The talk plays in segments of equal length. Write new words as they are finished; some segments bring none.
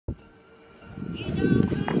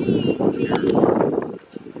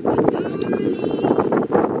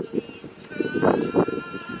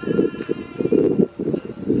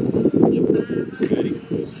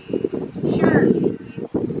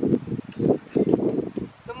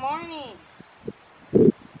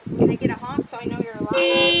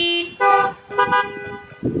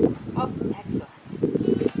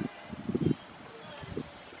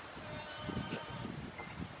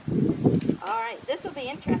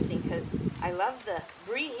Interesting because I love the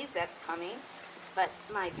breeze that's coming, but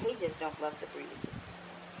my pages don't love the breeze.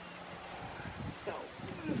 So,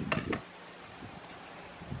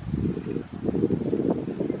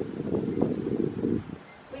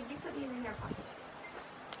 would you put these in your pocket?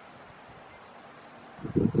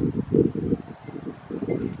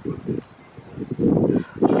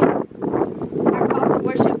 Our call to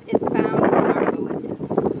worship is found in our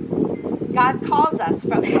bulletin. God calls us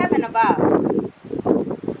from heaven above.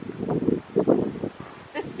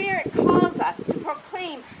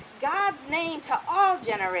 God's name to all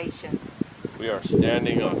generations. We are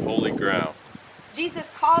standing on holy ground. Jesus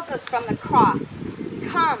calls us from the cross.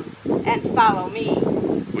 Come and follow me.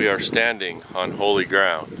 We are standing on holy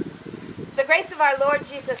ground. The grace of our Lord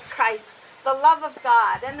Jesus Christ, the love of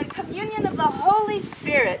God, and the communion of the Holy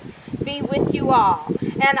Spirit be with you all.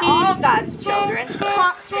 And all God's children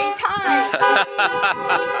honk 3 times.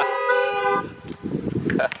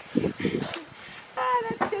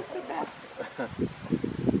 That's just the best.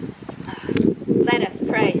 Let us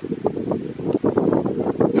pray.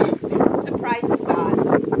 Surprising God,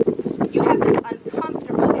 you have this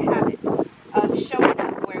uncomfortable habit of showing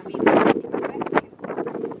up where we least expect you,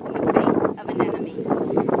 in the face of an enemy,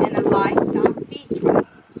 in a livestock feed truck,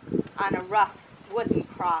 on a rough wooden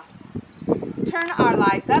cross. Turn our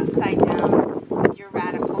lives upside down with your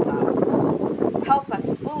radical love. Help us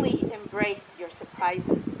fully embrace your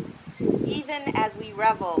surprises, even as we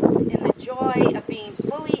revel in the joy of being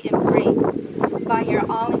fully embraced by your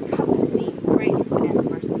all-encompassing grace and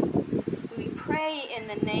mercy. We pray in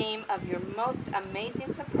the name of your most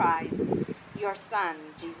amazing surprise, your Son,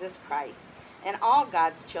 Jesus Christ, and all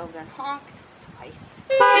God's children honk twice.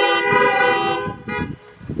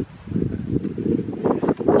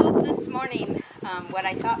 So this morning, what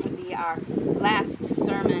I thought would be our last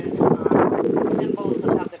sermon on symbols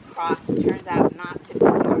of the cross turns out not to be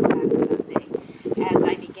our last Sunday. As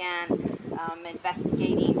I began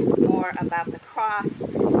investigating more about the cross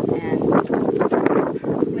and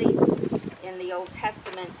place in the Old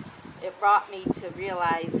Testament, it brought me to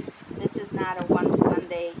realize this is not a one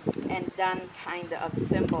Sunday and done kind of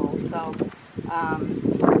symbol. So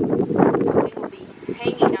we will be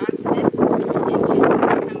hanging on to this into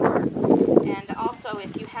September. And also,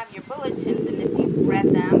 if you have your bulletins and if you've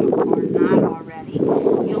read them or not already,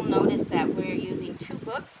 you'll notice that we're using 2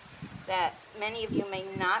 books that many of you may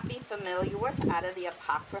not be familiar with out of the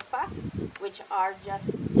Apocrypha, which are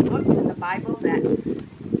just books in the Bible that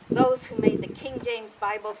those who made the King James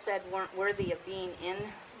Bible said weren't worthy of being in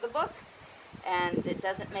the book. And it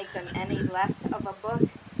doesn't make them any less of a book.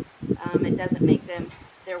 It doesn't make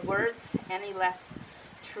their words any less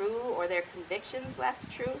true or their convictions less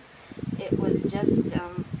true. It was just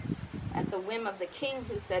at the whim of the king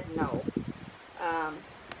who said no.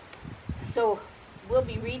 So we'll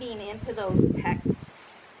be reading into those texts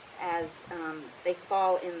as they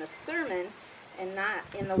fall in the sermon and not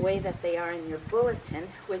in the way that they are in your bulletin,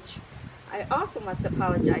 which I also must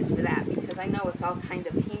apologize for that because I know it's all kind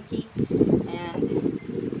of hinky and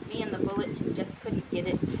me and the bulletin just couldn't get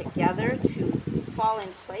it together to fall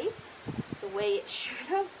in place the way it should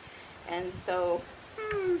have. And so,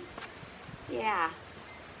 yeah.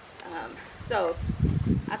 So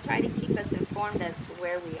I'll try to keep us informed as to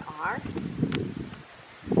where we are.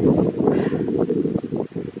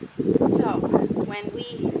 So when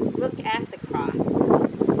we look at the cross,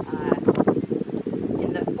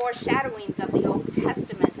 in the foreshadowings of the Old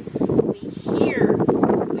Testament, we hear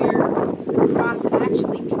where the cross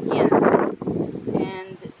actually begins.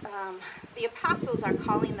 And the apostles are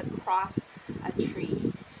calling the cross a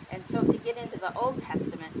tree. And so to get into the Old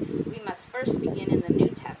Testament, we must first begin in the New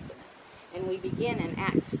Testament. And we begin in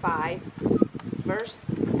Acts 5, verse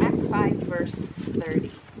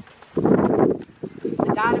 30.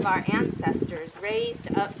 The God of our ancestors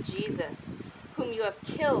raised up Jesus, whom you have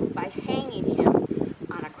killed by hanging him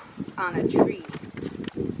on a tree.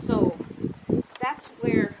 So that's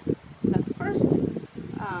where the first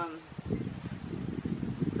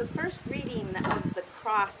reading of the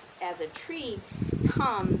cross as a tree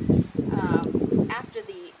comes after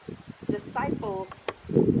the disciples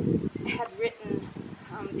had written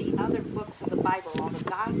the other books of the Bible, all the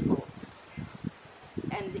Gospels.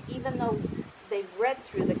 And even though they've read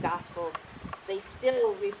through the Gospels, they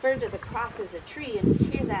still refer to the cross as a tree, and we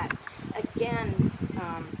hear that again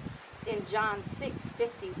in John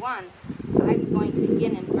 6:51. I'm going to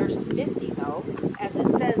begin in verse 50, though, as it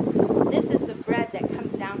says, "This is the bread that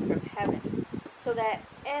comes down from heaven, so that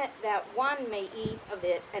one may eat of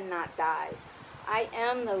it and not die. I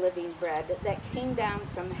am the living bread that came down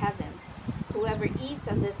from heaven. Whoever eats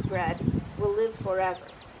of this bread will live forever,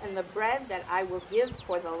 and the bread that I will give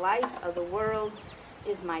for the life of the world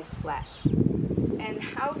is my flesh." And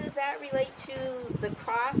how does that relate to the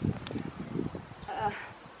cross?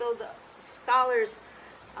 So the scholars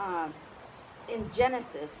in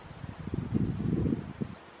Genesis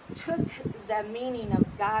took the meaning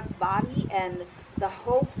of God's body and the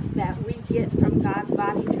hope that we get from God's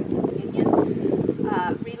body through communion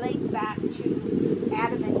relates back to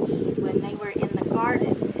Adam and Eve when they were in the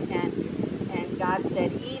garden, and God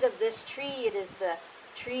said, "Eat of this tree. It is the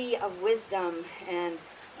tree of wisdom and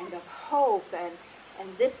of hope, and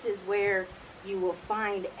this is where you will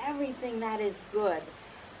find everything that is good."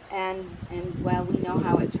 And well, we know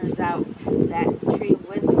how it turns out. That tree of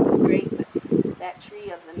wisdom was great, but that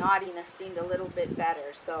tree of the naughtiness seemed a little bit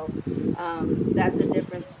better. So that's a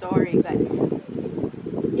different story. But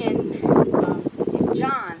in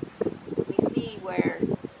John, we see where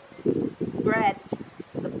bread,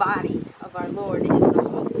 the body of our Lord, is the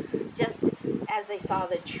hope, just as they saw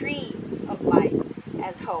the tree of life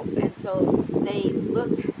as hope. And so they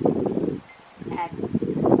look at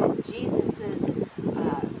Jesus's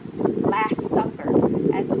Last Supper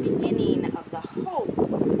as the beginning of the hope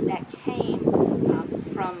that came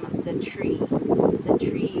from the tree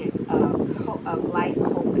of life,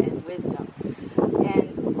 hope, and wisdom. And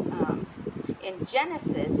in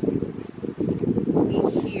Genesis, we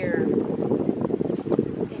hear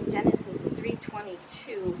in Genesis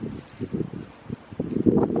 3:22.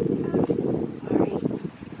 Sorry,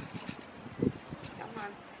 come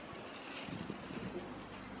on.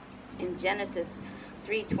 In Genesis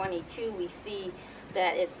 3:22, we see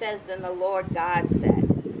that it says, "Then the Lord God said,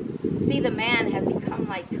 'See, the man has become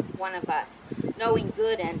like one of us, knowing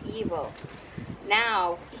good and evil.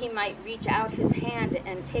 Now he might reach out his hand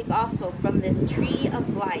and take also from this tree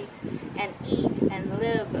of life and eat and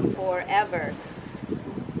live forever.'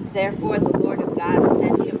 Therefore the Lord of God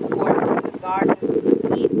sent him forth from the garden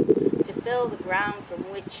of Eden to fill the ground from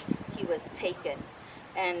which he was taken."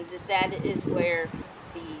 And that is where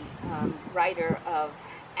the writer of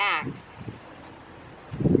Acts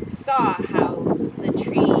saw how the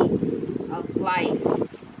tree of life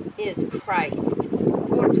is Christ,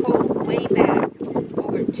 foretold way back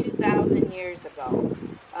over 2,000 years ago,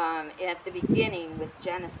 at the beginning with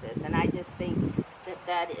Genesis. And I just think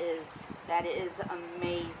that is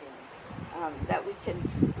amazing, that we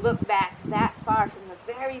can look back that far from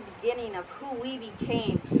the very beginning of who we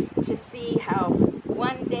became to see how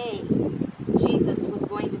one day Jesus was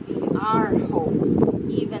going to be our hope,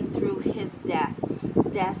 even through his death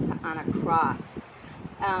on a cross.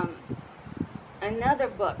 Another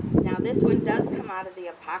book, now this one does come out of the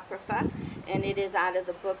Apocrypha, and it is out of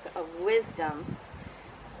the book of Wisdom.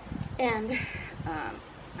 And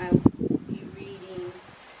I will be reading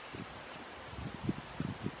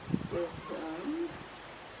Wisdom,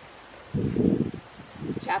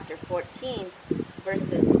 chapter 14,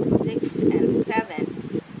 verses 6 and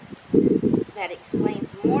 7, that explains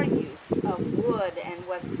more use of wood and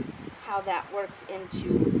how that works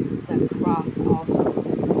into the cross also.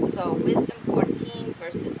 So Wisdom 14,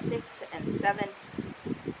 verses 6 and 7.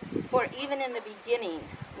 "For even in the beginning,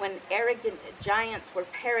 when arrogant giants were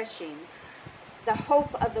perishing, the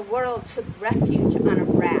hope of the world took refuge on a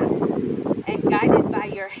raft, and guided by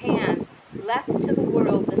your hand, left to the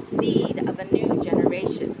world the seed of a new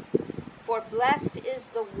generation. For blessed is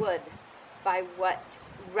the wood by what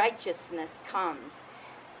righteousness comes."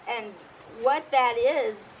 And what that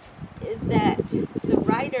is that the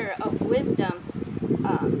writer of Wisdom,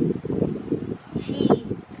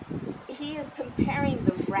 he is comparing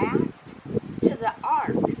the raft to the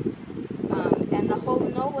ark, and the whole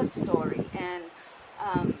Noah story. And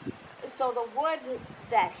so the wood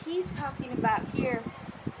that he's talking about here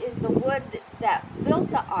is the wood that built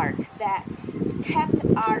the ark, that kept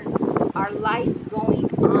our life going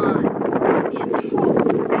on in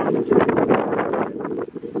hope after it was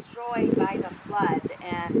destroyed by the flood.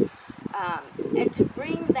 And to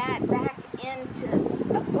bring that back into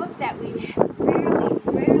a book that we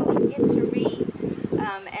rarely get to read,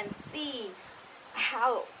 and see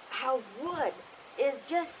how wood is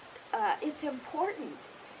just it's important.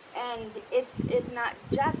 And it's not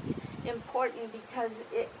just important because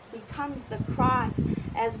it becomes the cross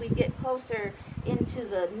as we get closer into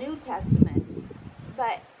the New Testament,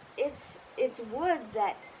 but it's wood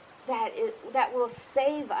that will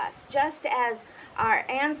save us, just as our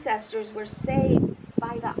ancestors were saved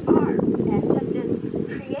by the ark, and just as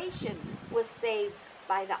creation was saved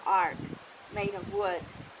by the ark made of wood,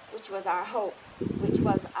 which was our hope, which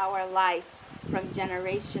was our life from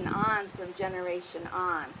generation on,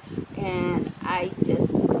 And I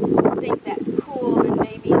just think that's cool, and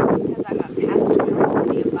maybe it's because I'm a pastor and I can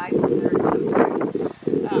be a Bible nerd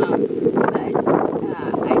sometimes.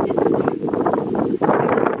 I just think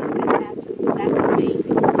that's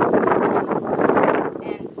amazing.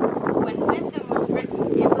 And when wisdom was written,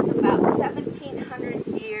 it was about 1,700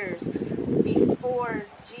 years before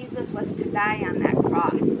Jesus was to die on that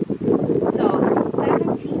cross. So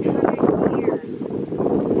 1,700 years.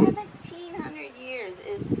 1,700 years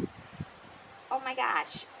is, oh my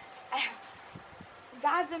gosh.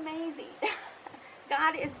 God's amazing.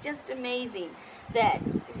 God is just amazing that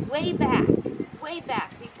way back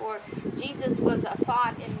before Jesus was a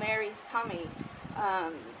thought in Mary's tummy,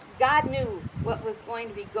 God knew what was going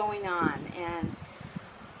to be going on. And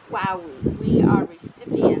wow, we are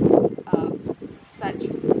recipients of such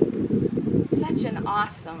an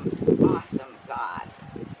awesome God.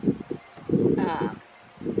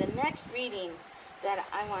 The next readings that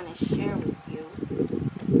I want to share with you.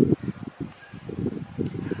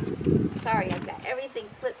 Sorry, I've got everything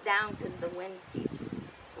flipped down because the wind keeps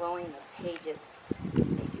blowing the pages. I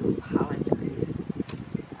do apologize.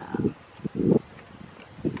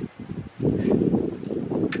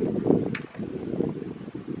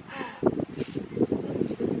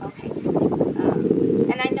 Oops, okay.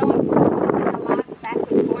 And I know I'm flipping a lot back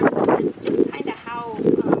and forth, but it's just kind of how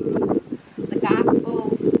the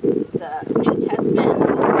Gospels, the New Testament, and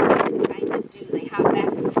the Old Testament kind of do. They hop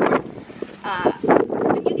back and forth.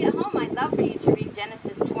 When you get home, I'd love for you to read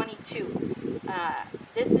Genesis 22.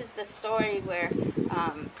 This is the story where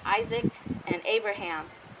Isaac and Abraham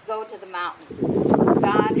go to the mountain.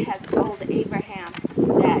 God has told Abraham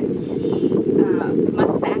that he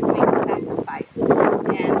must make a sacrifice.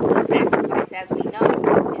 And the sacrifice, as we know,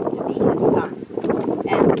 is to be his son.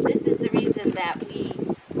 And this is the reason that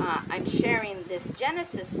I'm sharing this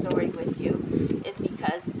Genesis story with you, is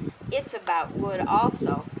because it's about wood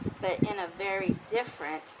also, but in a very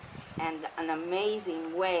different and an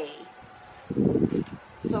amazing way.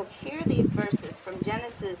 So hear these verses from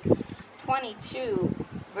Genesis 22,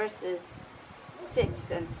 verses 6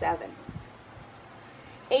 and 7.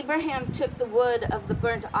 Abraham took the wood of the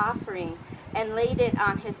burnt offering and laid it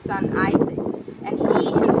on his son Isaac, and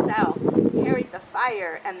he himself carried the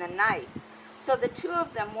fire and the knife. So the two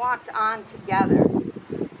of them walked on together.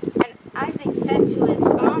 And Isaac said to his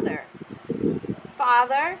father,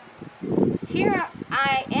 "Father, here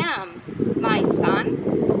I am, my son."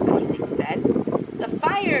 Isaac said, "The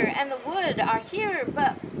fire and the wood are here,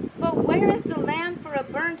 but where is the lamb for a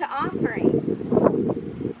burnt offering?"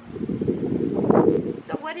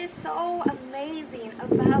 So what is so amazing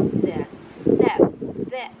about this, that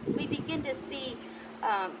we begin to see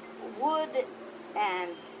wood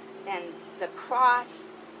and the cross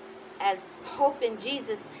as hope in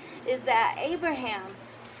Jesus, is that Abraham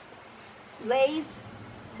lays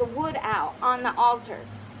the wood out on the altar,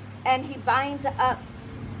 and he binds up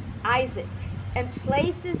Isaac and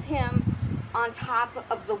places him on top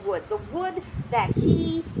of the wood that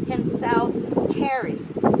he himself carried.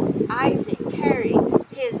 Isaac carried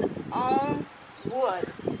his own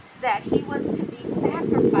wood that he was to be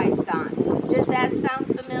sacrificed on. Does that sound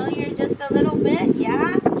familiar just a little bit?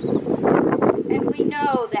 Yeah? And we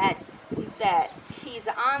know that he's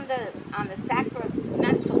on the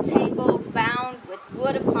sacramental table, bound with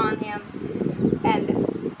wood upon him,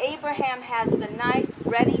 and Abraham has the knife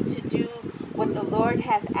ready to do what the Lord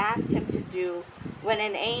has asked him to do, when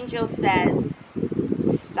an angel says,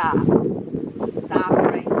 "Stop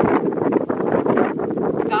right there.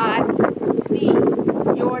 God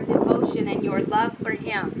sees your devotion and your love for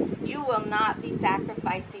him. You will not be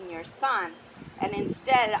sacrificing your son." And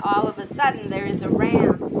instead, all of a sudden, there is a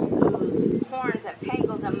ram whose horns have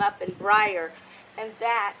tangled him up in briar, and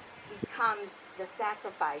that becomes the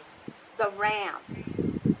sacrifice. The ram,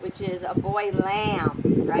 which is a boy lamb,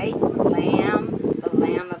 right? The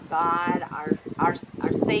Lamb of God,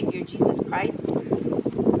 our Savior, Jesus Christ.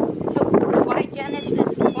 So why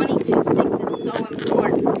Genesis 22:6 is so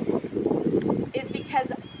important is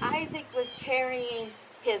because Isaac was carrying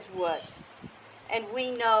his wood. And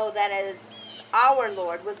we know that as our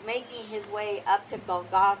Lord was making his way up to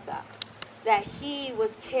Golgotha, that he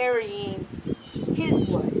was carrying his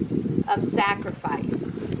wood of sacrifice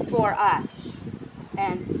for us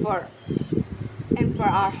and for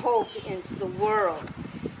our hope into the world.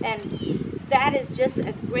 And that is just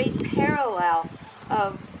a great parallel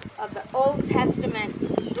of the Old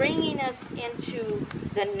Testament bringing us into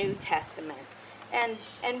the New Testament.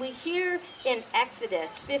 And we hear in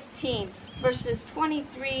Exodus 15, verses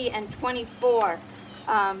 23 and 24,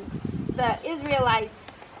 the Israelites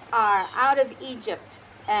are out of Egypt,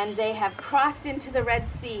 and they have crossed into the Red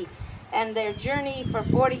Sea, and their journey for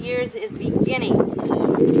 40 years is beginning.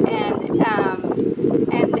 And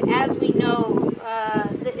as we know,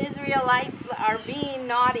 the Israelites are being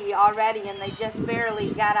naughty already, and they just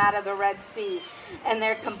barely got out of the Red Sea. And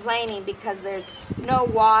they're complaining because there's no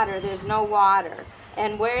water,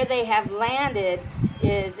 And where they have landed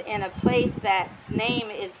is in a place that's name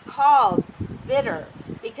is called bitter,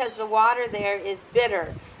 because the water there is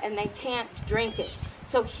bitter, and they can't drink it.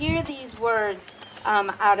 So hear these words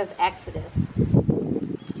out of Exodus.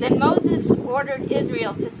 Then Moses ordered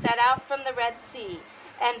Israel to set out from the Red Sea,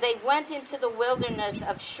 and they went into the wilderness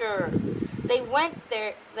of Shur. They went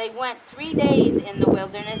 3 days in the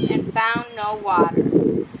wilderness and found no water.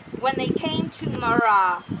 When they came to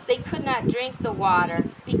Marah, they could not drink the water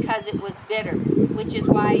because it was bitter, which is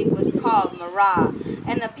why it was called Marah.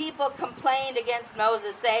 And the people complained against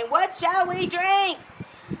Moses, saying, "What shall we drink?"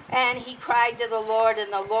 And he cried to the Lord,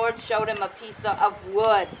 and the Lord showed him a piece of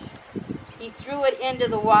wood. He threw it into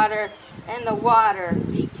the water, and the water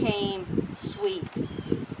became sweet.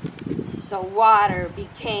 The water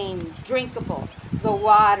became drinkable. The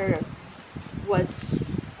water was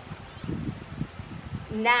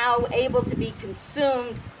now able to be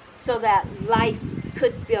consumed so that life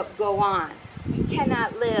could go on. You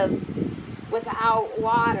cannot live without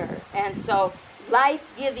water. And so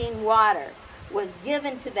life-giving water was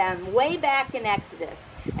given to them way back in Exodus.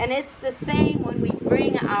 And it's the same when we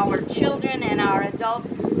bring our children and our adults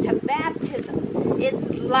to baptism. It's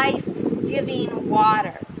life-giving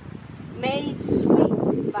water made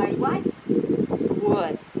sweet by what?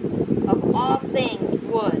 Wood. Of all things,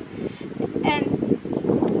 wood.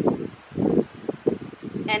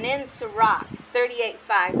 And in Sirach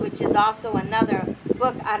 38:5, which is also another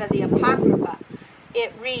book out of the Apocrypha,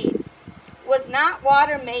 it reads, "Was not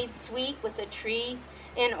water made sweet with a tree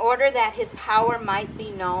in order that his power might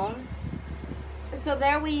be known?" So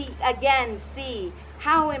there we again see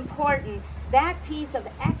how important that piece of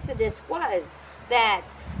Exodus was, that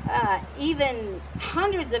even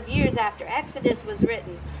hundreds of years after Exodus was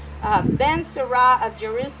written, Ben Sirach of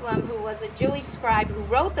Jerusalem, who was a Jewish scribe who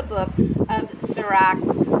wrote the book of Sirach,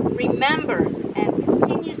 remembers and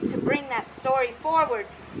continues to bring that story forward,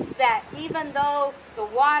 that even though the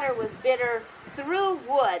water was bitter, through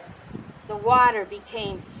wood, the water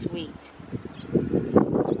became sweet.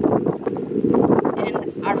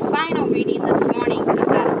 And our final reading this morning comes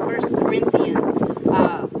out of 1 Corinthians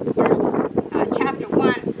chapter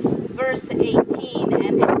 1, verse 18,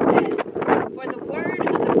 and it says, "For the word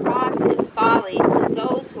of the cross is folly to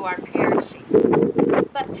those who are perishing,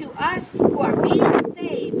 but to us who are being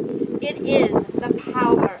saved, it is the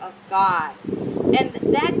power of God." And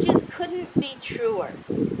that just couldn't be truer.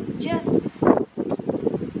 Just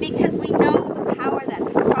because we know the power that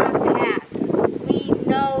the cross has. We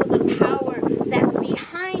know the power that's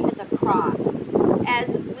behind the cross,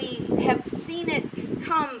 as we have seen it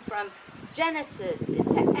come from Genesis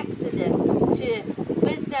into Exodus to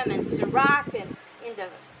wisdom and Sirach and into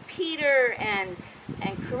Peter and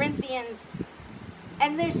Corinthians.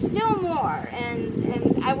 And there's still more,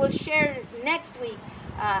 and I will share next week.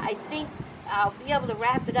 I think I'll be able to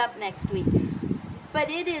wrap it up next week. But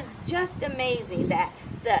it is just amazing that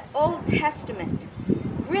the Old Testament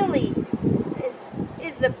really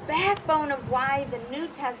is the backbone of why the New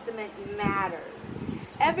Testament matters.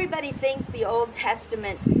 Everybody thinks the Old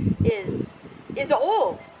Testament is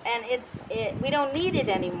old, and we don't need it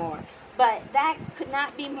anymore. But that could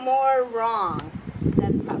not be more wrong.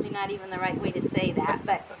 That's probably not even the right way to say that,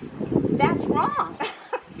 but that's wrong.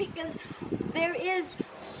 Because there is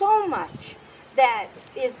so much that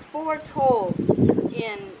is foretold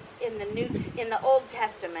in the Old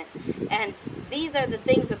Testament, and these are the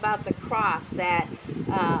things about the cross that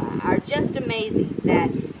are just amazing. That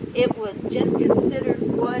it was just considered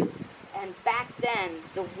wood, and back then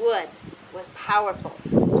the wood was powerful.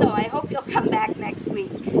 So I hope you'll come back next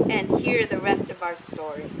week and hear the rest of our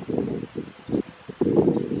story.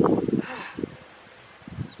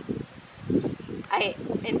 I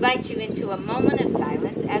invite you into a moment of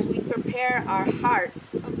silence as we prepare our hearts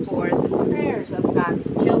for the prayers of God's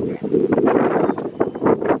children.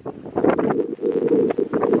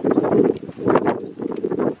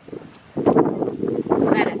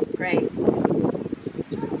 Let us pray.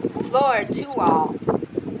 Lord, to all,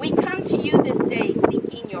 we come to you this day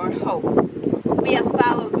seeking your hope. We have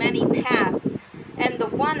followed many paths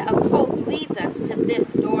this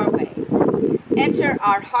doorway. Enter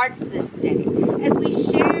our hearts this day as we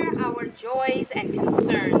share our joys and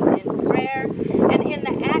concerns in prayer and in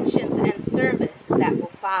the actions and service that will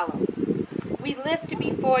follow. We lift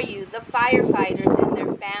before you the firefighters and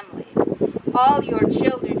their families, all your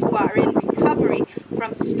children who are in recovery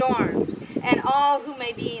from storms, and all who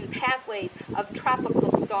may be in pathways of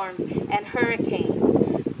tropical storms and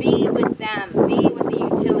hurricanes. Be with them, be with the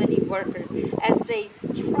utility workers as they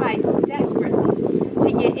try desperately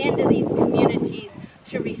to get into these communities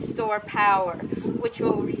to restore power, which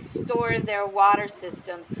will restore their water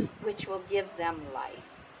systems, which will give them life.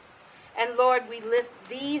 And Lord, we lift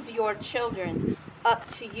these, your children, up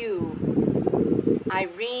to you.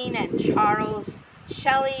 Irene and Charles,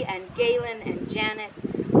 Shelley and Galen and Janet,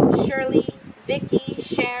 Shirley, Vicky,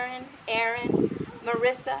 Sharon, Aaron,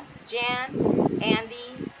 Marissa, Jan,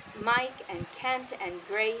 Andy, Mike and Kent and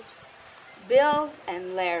Grace, Bill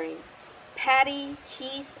and Larry, Patty,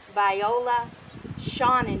 Keith, Viola,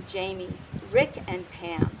 Sean and Jamie, Rick and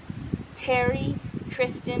Pam, Terry,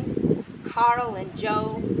 Kristen, Carl and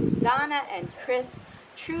Joe, Donna and Chris,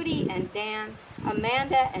 Trudy and Dan,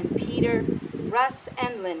 Amanda and Peter, Russ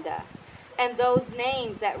and Linda, and those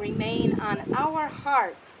names that remain on our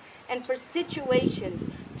hearts and for situations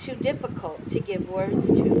too difficult to give words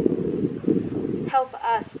to. Help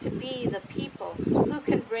us to be the people who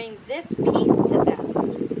can bring this peace to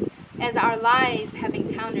them. As our lives have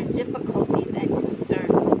encountered difficulties and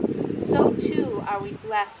concerns, so too are we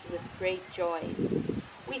blessed with great joys.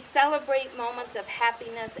 We celebrate moments of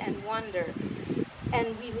happiness and wonder,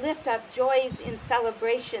 and we lift up joys in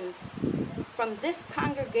celebrations from this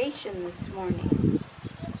congregation this morning.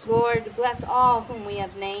 Lord, bless all whom we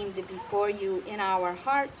have named before you in our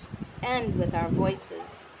hearts and with our voices.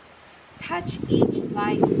 Touch each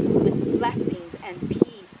life with blessings and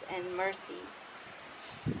peace and mercy.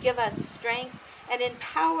 Give us strength and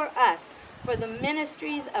empower us for the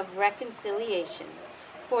ministries of reconciliation.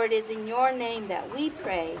 For it is in your name that we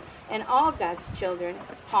pray, and all God's children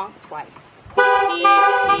honk twice.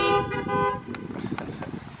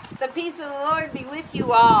 The peace of the Lord be with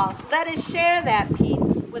you all. Let us share that peace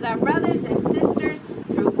with our brothers and sisters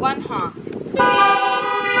through one honk.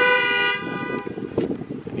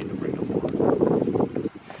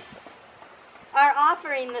 Our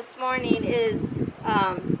offering this morning is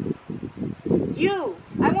you.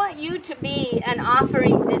 I want you to be an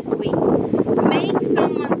offering this week. Make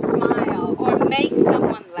someone smile or make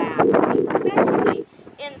someone laugh, especially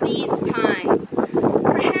in these times.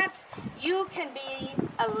 Perhaps you can be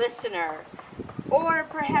a listener, or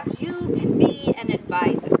perhaps you can be an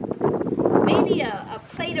advisor. Maybe a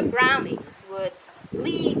plate of brownies would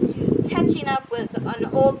lead to catching up with an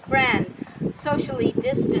old friend, socially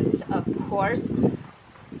distanced, of course.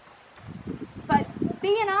 But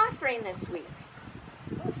be an offering this week.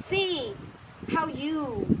 See how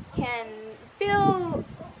you can fill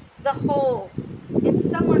the hole in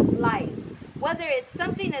someone's life, whether it's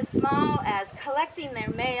something as small as collecting their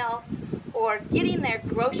mail or getting their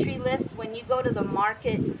grocery list when you go to the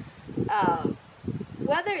market,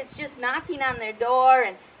 whether it's just knocking on their door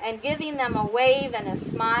and giving them a wave and a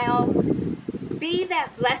smile. Be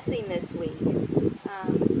that blessing this week.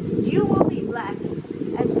 You will be blessed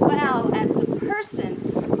as well as the person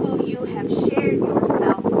who you have shared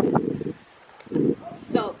yourself with.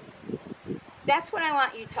 So that's what I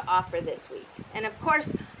want you to offer this week. And of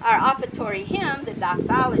course, our offertory hymn, the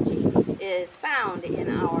doxology, is found in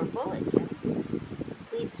our bulletin.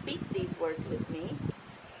 Please speak these words with me.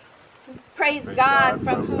 Praise God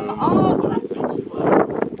from whom all blessings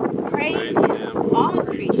flow. Praise Him, all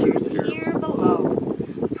creatures here below.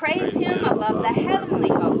 Praise Him above the heavenly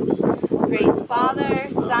host. Praise Father,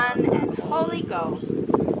 Son, and Holy Ghost.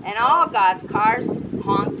 And all God's cars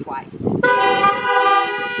honk twice.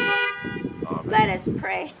 Let us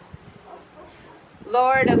pray.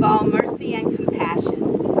 Lord of all mercy and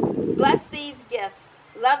compassion, bless these gifts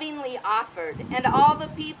lovingly offered and all the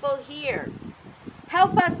people here.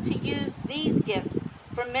 Help us to use these gifts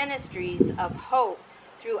for ministries of hope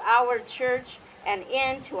through our church and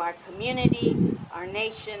into our community, our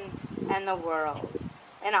nation, and the world.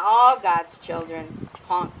 And all God's children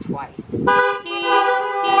honk twice.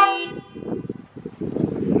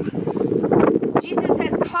 Jesus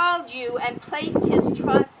has called you and placed his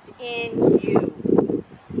trust in you.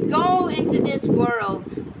 Go into this world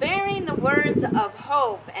bearing the words of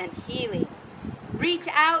hope and healing. Reach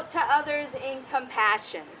out to others in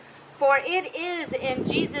compassion, for it is in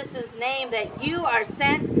Jesus' name that you are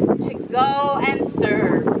sent to go and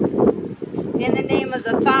serve. In the name of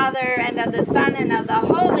the Father, and of the Son, and of the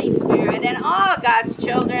Holy Spirit, and all God's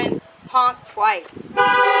children, honk twice.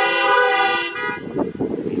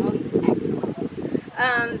 Most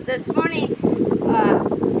excellent. This morning,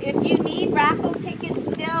 if you need raffle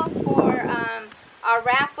tickets still for our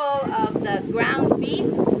raffle of the ground beef,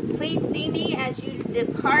 please see me as you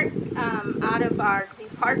depart out of our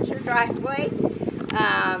departure driveway.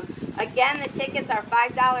 Again, the tickets are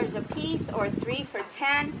 $5 a piece or 3 for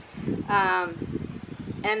 $10.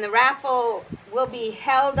 And the raffle will be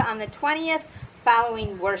held on the 20th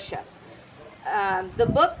following worship. The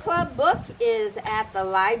book club book is at the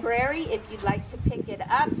library if you'd like to pick it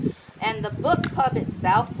up. And the book club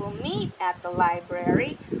itself will meet at the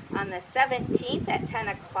library on the 17th at 10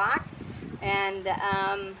 o'clock. And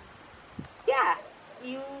yeah,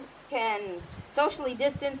 you can socially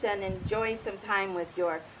distance and enjoy some time with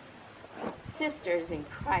your sisters in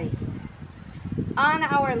Christ. On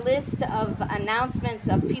our list of announcements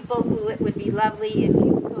of people who it would be lovely if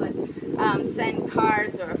you could send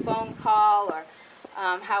cards or a phone call or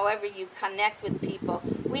however you connect with people,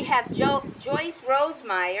 we have Joyce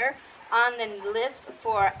Rosemeyer on the list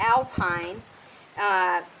for Alpine.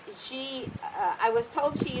 I was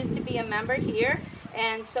told she used to be a member here,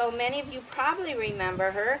 and so many of you probably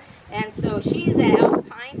remember her, and so she is at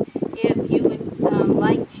Alpine. If you would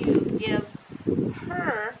like to give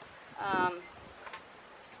her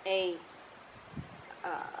a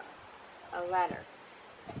letter.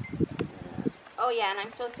 Oh yeah, and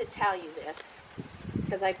I'm supposed to tell you this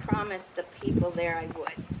because I promised the people there I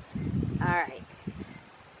would. All right.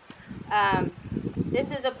 This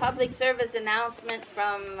is a public service announcement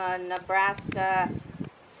from Nebraska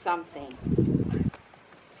something.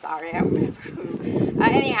 Sorry, I don't remember who.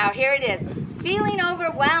 Anyhow, here it is. Feeling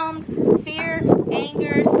overwhelmed, fear,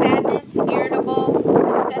 anger, sadness, irritable,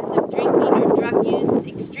 excessive drinking or drug use,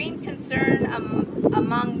 extreme concern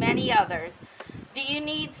among many others. Do you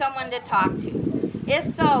need someone to talk to?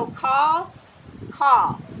 If so, call,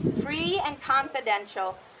 free and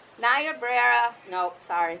confidential,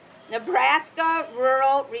 Nebraska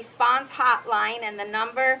Rural Response Hotline, and the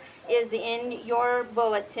number is in your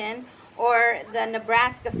bulletin, or the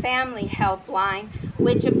Nebraska Family Helpline,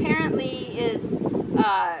 which apparently is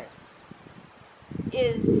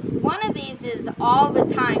one of these is all the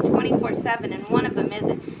time, 24/7, and one of them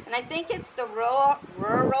isn't. And I think it's the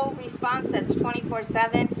rural response that's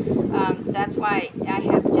 24/7. That's why I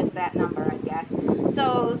have just that number, I guess.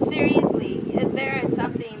 So seriously, if there is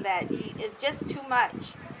something that is just too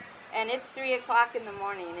much, and it's 3 o'clock in the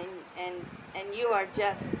morning, and you are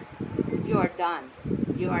done,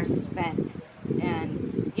 you are spent,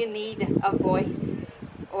 and you need a voice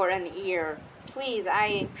or an ear, please, I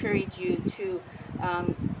encourage you to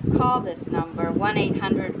call this number,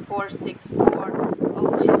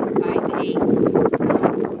 1-800-464-0258.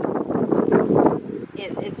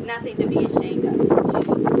 It's nothing to be ashamed of,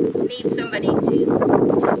 to need somebody to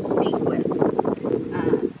speak with.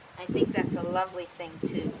 I think that's a lovely thing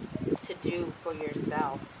to do for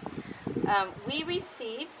yourself. We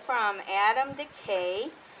received from Adam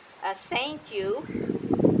DeKay a thank you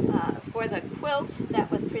for the quilt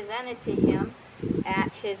that was presented to him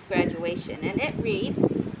at his graduation, and it reads,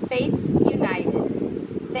 Faiths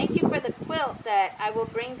United. Thank you for the quilt that I will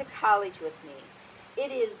bring to college with me.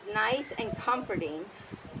 It is nice and comforting.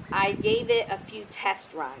 I gave it a few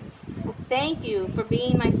test runs. Thank you for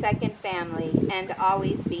being my second family and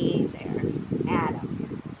always being there,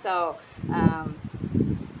 Adam. So,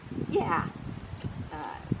 yeah,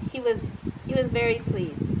 he was very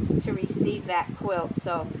pleased to receive that quilt.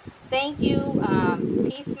 So, thank you,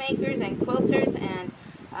 peacemakers and quilters,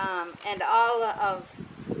 and all of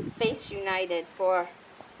Faith United for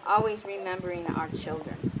always remembering our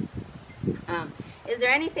children. Is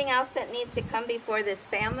there anything else that needs to come before this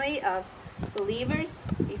family of believers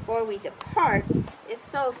before we depart? If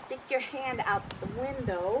so, stick your hand out the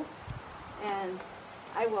window, and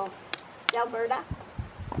I will. Alberta?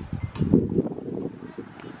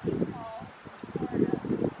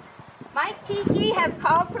 Mike Tiki has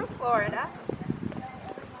called from Florida,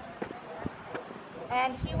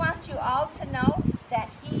 and he wants you all to know that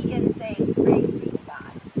he is saying praise be to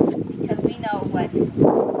God, because we know what